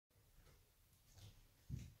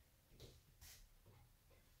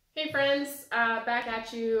Hey friends, back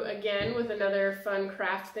at you again with another fun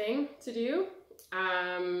craft thing to do.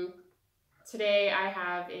 Today I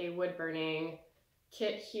have a wood burning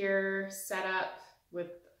kit here set up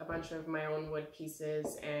with a bunch of my own wood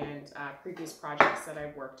pieces and previous projects that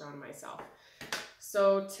I've worked on myself.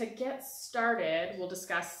 So to get started, we'll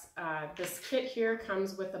discuss this kit here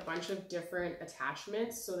comes with a bunch of different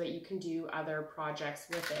attachments so that you can do other projects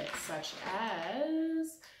with it, such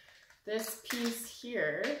as this piece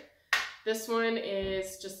here. This one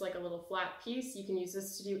is just like a little flat piece. You can use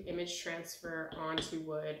this to do image transfer onto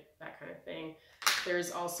wood, that kind of thing.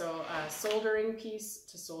 There's also a soldering piece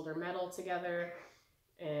to solder metal together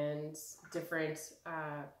and different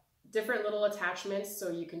little attachments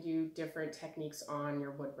so you can do different techniques on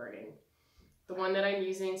your wood burning. The one that I'm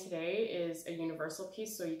using today is a universal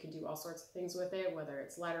piece, so you can do all sorts of things with it, whether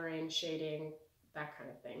it's lettering, shading, that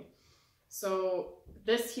kind of thing. So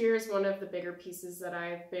this here is one of the bigger pieces that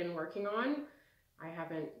I've been working on. I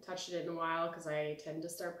haven't touched it in a while because I tend to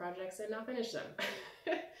start projects and not finish them.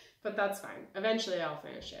 But that's fine. Eventually I'll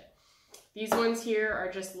finish it. These ones here are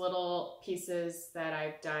just little pieces that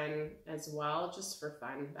I've done as well, just for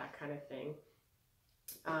fun, that kind of thing.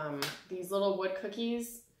 These little wood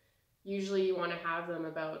cookies, usually you want to have them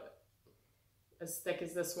about as thick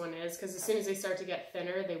as this one is, because as soon as they start to get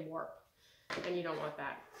thinner, they warp, and you don't want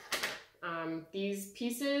that. These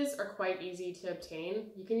pieces are quite easy to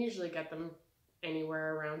obtain. You can usually get them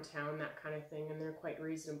anywhere around town, that kind of thing, and they're quite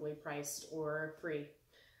reasonably priced or free.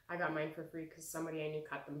 I got mine for free because somebody I knew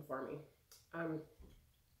cut them for me.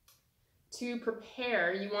 To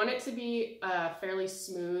prepare, you want it to be a fairly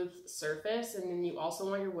smooth surface, and then you also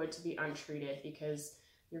want your wood to be untreated because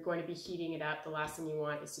you're going to be heating it up. The last thing you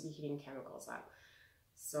want is to be heating chemicals up.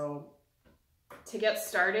 So to get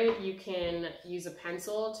started, you can use a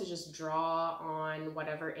pencil to just draw on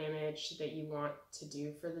whatever image that you want to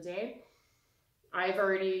do for the day. I've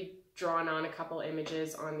already drawn on a couple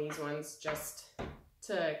images on these ones just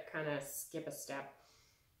to kind of skip a step.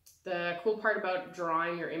 The cool part about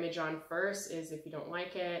drawing your image on first is if you don't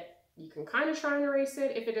like it, you can kind of try and erase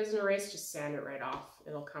it. If it doesn't erase, just sand it right off.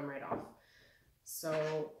 It'll come right off.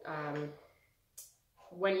 So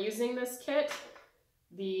when using this kit,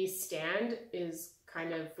 the stand is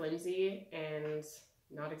kind of flimsy and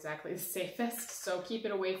not exactly the safest, so keep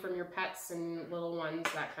it away from your pets and little ones,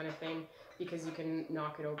 that kind of thing, because you can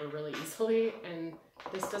knock it over really easily. And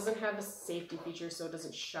this doesn't have a safety feature, so it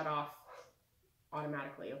doesn't shut off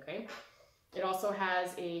automatically, okay? It also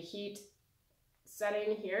has a heat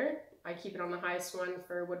setting here. I keep it on the highest one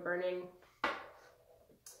for wood burning,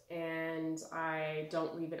 and I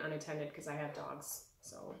don't leave it unattended because I have dogs,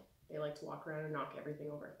 so they like to walk around and knock everything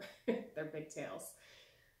over. They're big tails.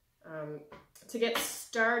 To get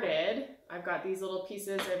started, I've got these little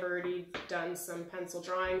pieces. I've already done some pencil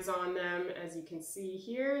drawings on them. As you can see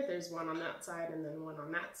here, there's one on that side and then one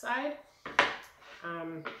on that side.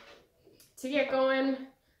 To get going,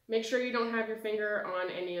 make sure you don't have your finger on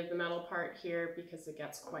any of the metal part here because it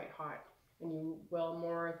gets quite hot and you will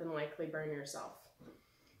more than likely burn yourself.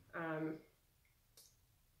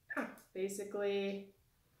 Basically,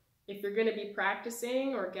 if you're going to be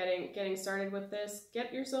practicing or getting started with this,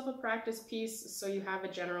 get yourself a practice piece so you have a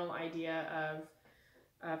general idea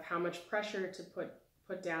of how much pressure to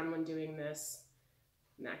put down when doing this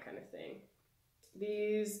and that kind of thing.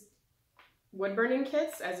 These wood burning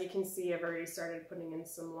kits, as you can see, I've already started putting in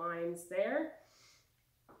some lines there.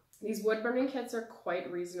 These wood burning kits are quite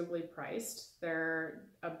reasonably priced. They're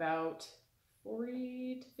about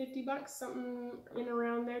 40 to 50 bucks, something in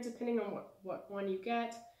around there, depending on what one you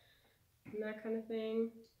get and that kind of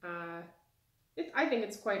thing. I think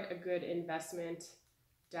it's quite a good investment,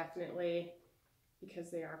 definitely,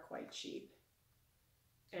 because they are quite cheap.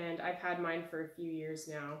 And I've had mine for a few years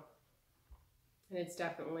now, and it's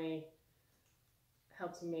definitely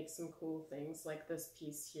helped me make some cool things like this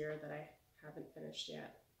piece here that I haven't finished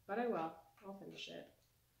yet, but I will. I'll finish it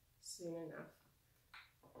soon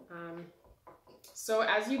enough. So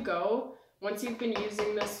as you go, once you've been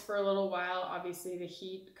using this for a little while, obviously the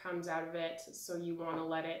heat comes out of it, so you want to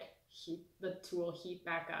let it heat, the tool heat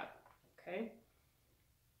back up, okay?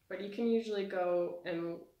 But you can usually go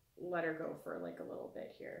and let her go for like a little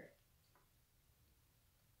bit here.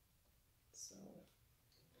 So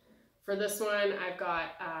for this one, I've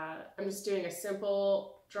got, I'm just doing a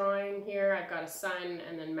simple drawing here. I've got a sun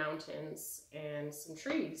and then mountains and some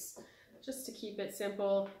trees, just to keep it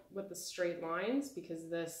simple with the straight lines, because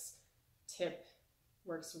this tip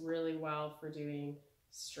works really well for doing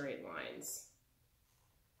straight lines.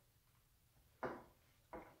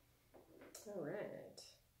 All right,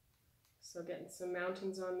 so getting some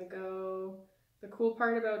mountains on the go. The cool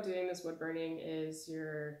part about doing this wood burning is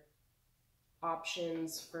your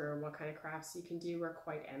options for what kind of crafts you can do are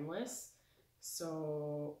quite endless.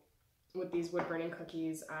 So with these wood burning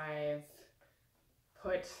cookies, I've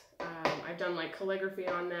done like calligraphy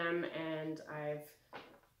on them, and I've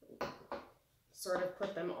sort of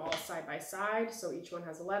put them all side by side, so each one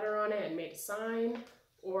has a letter on it, and made a sign.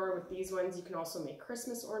 Or with these ones, you can also make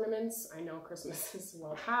Christmas ornaments. I know Christmas is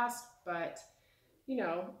well past, but you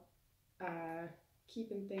know,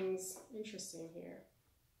 keeping things interesting here.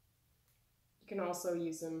 You can also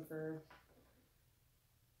use them for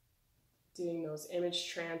doing those image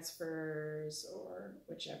transfers or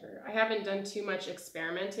whichever. I haven't done too much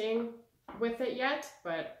experimenting with it yet,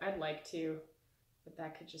 but I'd like to, but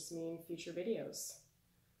that could just mean future videos.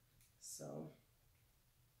 So,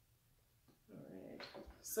 all right.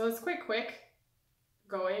 So it's quite quick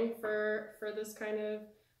going for this kind of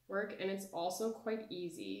work, and it's also quite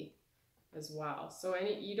easy as well. So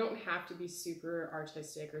you don't have to be super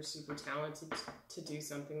artistic or super talented to do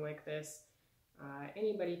something like this.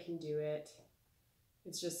 Anybody can do it.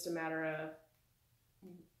 It's just a matter of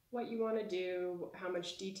what you want to do, how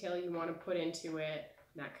much detail you want to put into it,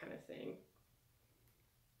 that kind of thing.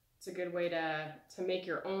 It's a good way to make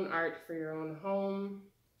your own art for your own home,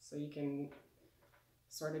 so you can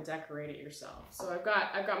sort of decorate it yourself. So I've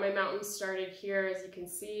got my mountains started here. As you can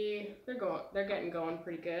see, they're getting going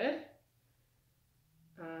pretty good.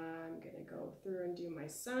 I'm gonna go through and do my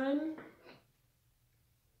sun.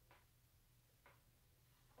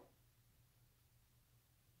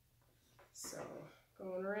 So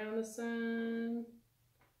going around the sun,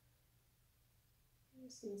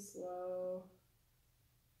 nice and slow.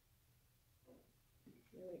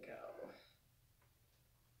 There we go.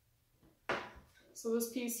 So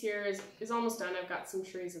this piece here is almost done. I've got some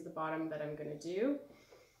trees at the bottom that I'm gonna do.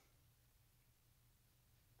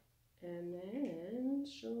 And then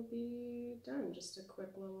she'll be done. Just a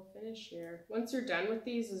quick little finish here. Once you're done with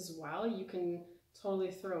these as well, you can totally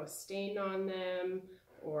throw a stain on them,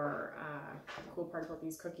 or the cool part about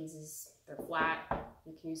these cookies is they're flat.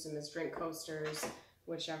 You can use them as drink coasters,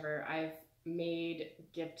 whichever. I've made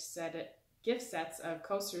gift sets of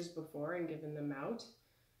coasters before and given them out,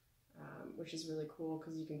 which is really cool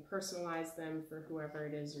because you can personalize them for whoever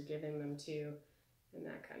it is you're giving them to, and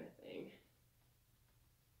that kind of thing.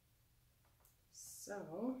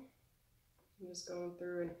 So I'm just going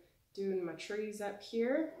through and doing my trees up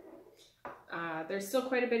here. There's still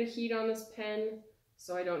quite a bit of heat on this pen,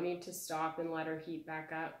 so I don't need to stop and let her heat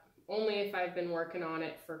back up. Only if I've been working on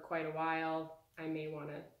it for quite a while, I may want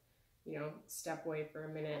to, you know, step away for a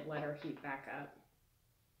minute, let her heat back up.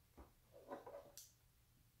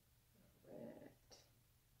 Right.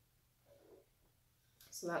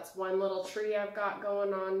 So that's one little tree I've got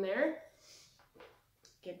going on there.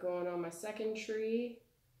 Get going on my second tree.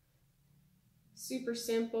 Super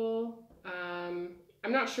simple.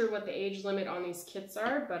 I'm not sure what the age limit on these kits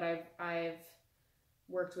are, but I've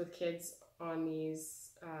worked with kids on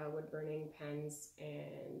these wood burning pens,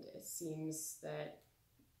 and it seems that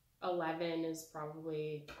 11 is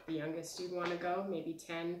probably the youngest you'd want to go, maybe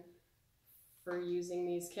 10 for using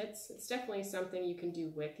these kits. It's definitely something you can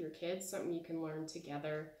do with your kids, something you can learn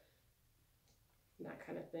together, that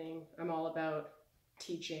kind of thing. I'm all about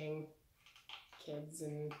teaching kids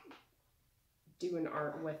and doing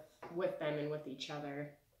art with them and with each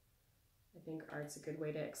other. I think art's a good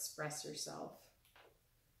way to express yourself.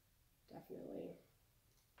 Definitely.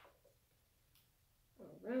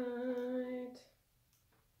 All right.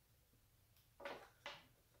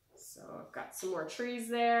 So I've got some more trees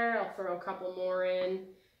there. I'll throw a couple more in.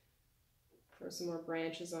 Throw some more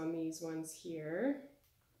branches on these ones here.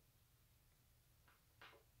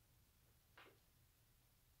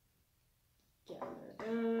 Getting that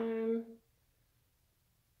done.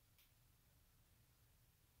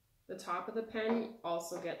 The top of the pen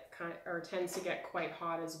also tends to get quite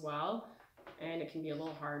hot as well, and it can be a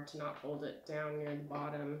little hard to not hold it down near the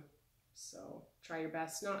bottom. So try your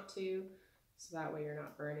best not to, so that way you're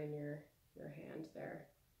not burning your hand there.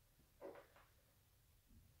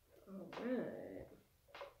 All right.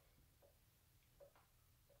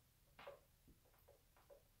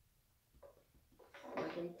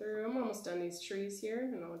 Working through. I'm almost done these trees here,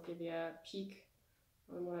 and I'll give you a peek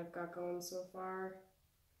on what I've got going so far.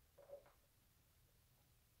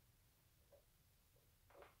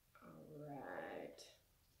 All right.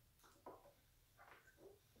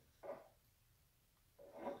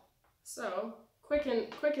 So quick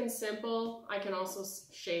and simple. I can also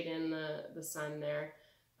shade in the sun there.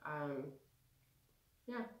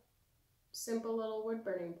 Yeah, simple little wood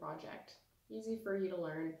burning project. Easy for you to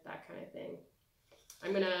learn, that kind of thing.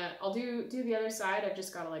 I'll do the other side. I've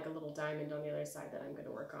just got like a little diamond on the other side that I'm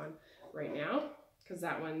gonna work on right now, because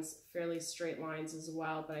that one's fairly straight lines as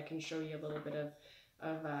well, but I can show you a little bit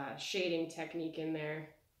of shading technique in there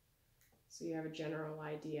so you have a general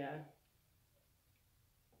idea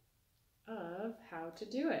of how to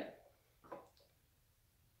do it.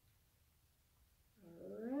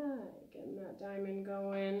 All right, getting that diamond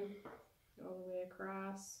going all the way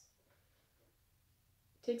across.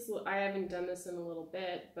 I haven't done this in a little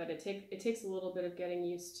bit, but it takes a little bit of getting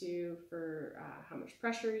used to for how much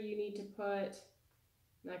pressure you need to put,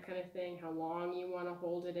 that kind of thing, how long you want to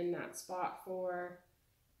hold it in that spot for.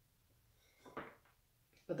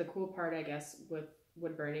 But the cool part, I guess, with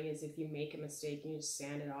wood burning is if you make a mistake, you just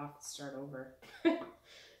sand it off and start over.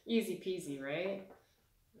 Easy peasy, right?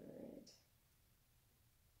 All right.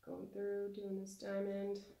 Going through, doing this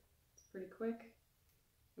diamond. It's pretty quick.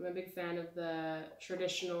 I'm a big fan of the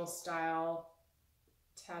traditional style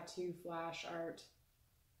tattoo flash art.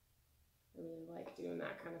 I really like doing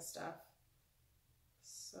that kind of stuff.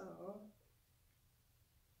 So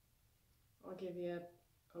I'll give you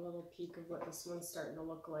a little peek of what this one's starting to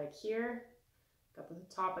look like here. Got the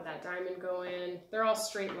top of that diamond going. They're all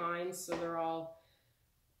straight lines, so they're all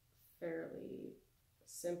fairly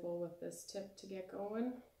simple with this tip to get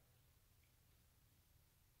going.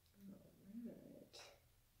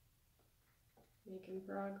 Making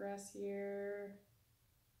progress here,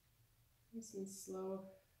 nice and slow.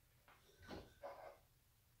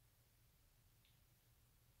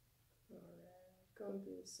 All right, going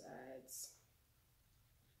through the sides.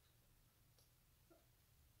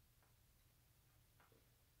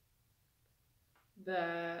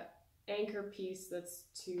 The anchor piece that's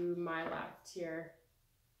to my left here,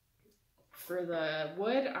 for the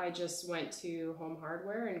wood, I just went to Home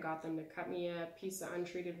Hardware and got them to cut me a piece of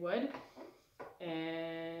untreated wood.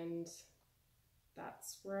 And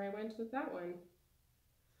that's where I went with that one.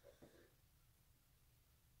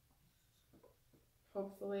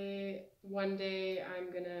 Hopefully one day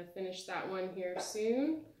I'm gonna finish that one here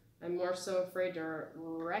soon. I'm more so afraid to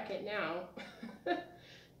wreck it now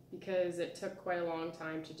because it took quite a long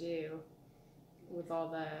time to do with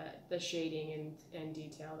all the shading and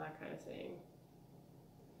detail, that kind of thing.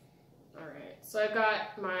 All right, so I've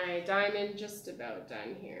got my diamond just about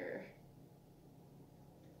done here.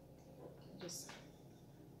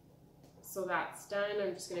 So that's done.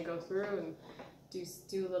 I'm just going to go through and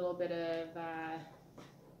do a little bit of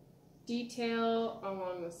detail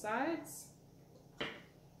along the sides.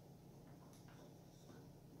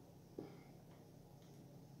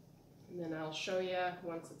 And then I'll show you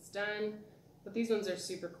once it's done. But these ones are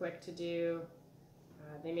super quick to do.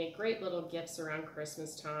 They make great little gifts around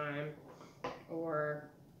Christmas time, or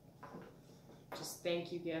just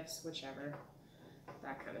thank you gifts, whichever,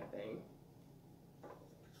 that kind of thing.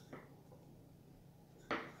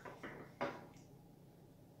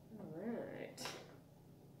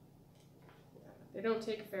 They don't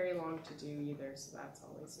take very long to do either, so that's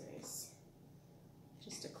always nice.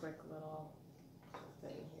 Just a quick little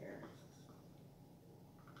thing here.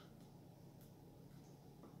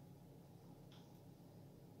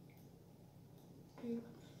 Okay.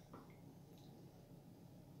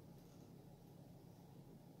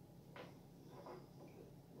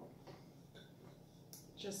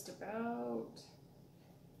 Just about.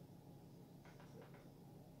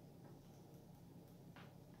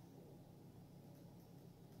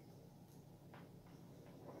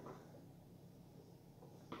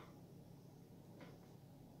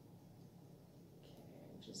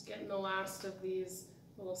 Just getting the last of these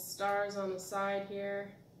little stars on the side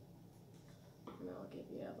here, and I'll give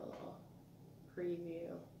you a little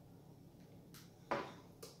preview.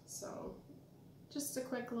 So just a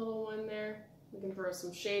quick little one there. We can throw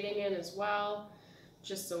some shading in as well,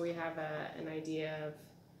 just so we have an idea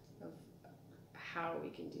of how we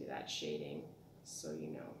can do that shading, so you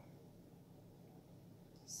know.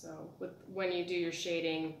 So when you do your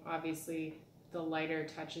shading, obviously the lighter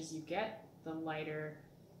touches you get, the lighter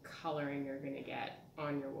coloring you're going to get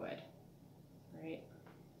on your wood, right?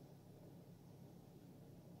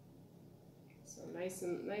 So nice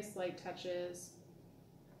light touches.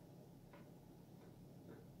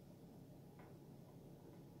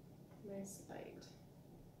 Nice light.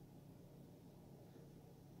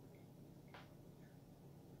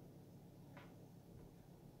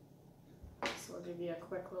 So I'll give you a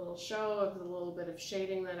quick little show of the little bit of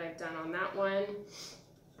shading that I've done on that one.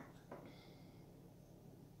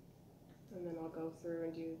 And then I'll go through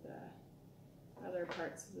and do the other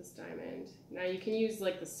parts of this diamond. Now you can use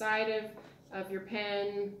like the side of your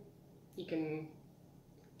pen. You can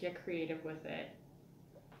get creative with it,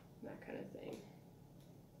 that kind of thing.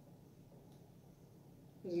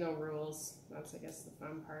 There's no rules. That's, I guess, the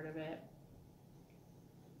fun part of it.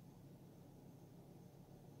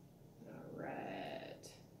 All right.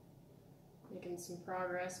 Making some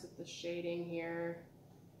progress with the shading here.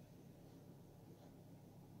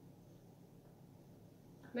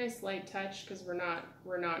 Nice light touch because we're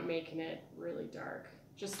not making it really dark.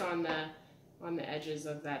 Just on the edges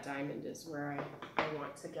of that diamond is where I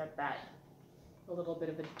want to get that a little bit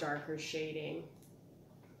of a darker shading.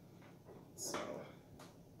 So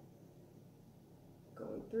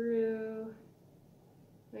going through,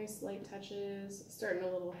 nice light touches, starting a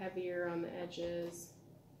little heavier on the edges.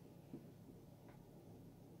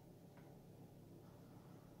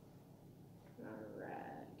 All right.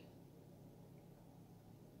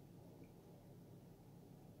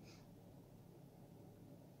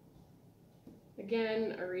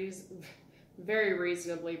 Again, very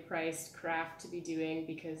reasonably priced craft to be doing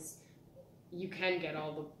because you can get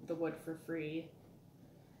all the wood for free.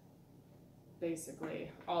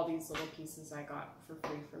 Basically, all these little pieces I got for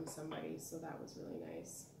free from somebody, so that was really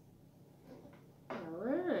nice. All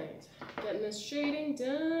right, getting this shading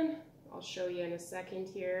done. I'll show you in a second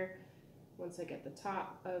here once I get the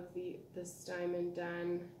top of this diamond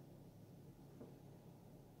done.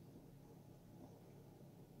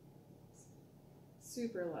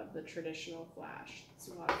 Super love the traditional flash. It's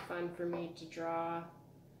a lot of fun for me to draw.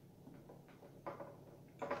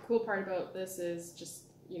 Cool part about this is just,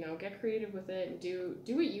 you know, get creative with it and do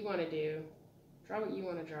what you want to do. Draw what you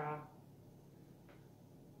want to draw.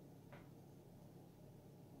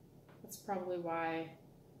 That's probably why,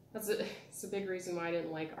 it's a big reason why I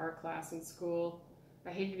didn't like art class in school.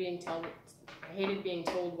 I hated being told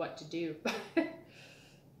what to do.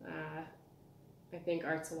 I think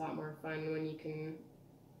art's a lot more fun when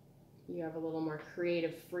you have a little more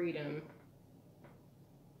creative freedom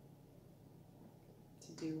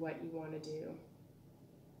to do what you want to do.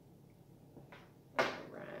 All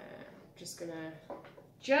right,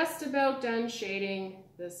 just about done shading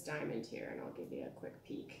this diamond here, and I'll give you a quick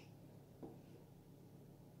peek.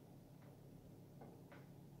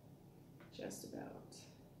 Just about.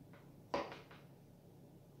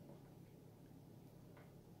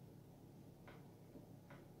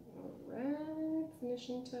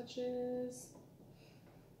 Finishing touches.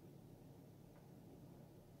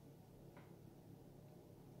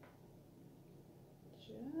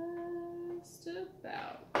 Just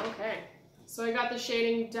about. Okay, so I got the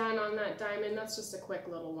shading done on that diamond. That's just a quick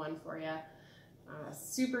little one for you.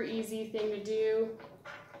 Super easy thing to do.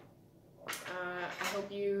 I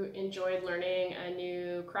hope you enjoyed learning a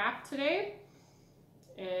new craft today,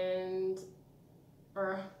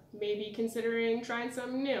 or maybe considering trying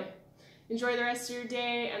something new. Enjoy the rest of your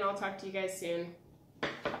day, and I'll talk to you guys soon.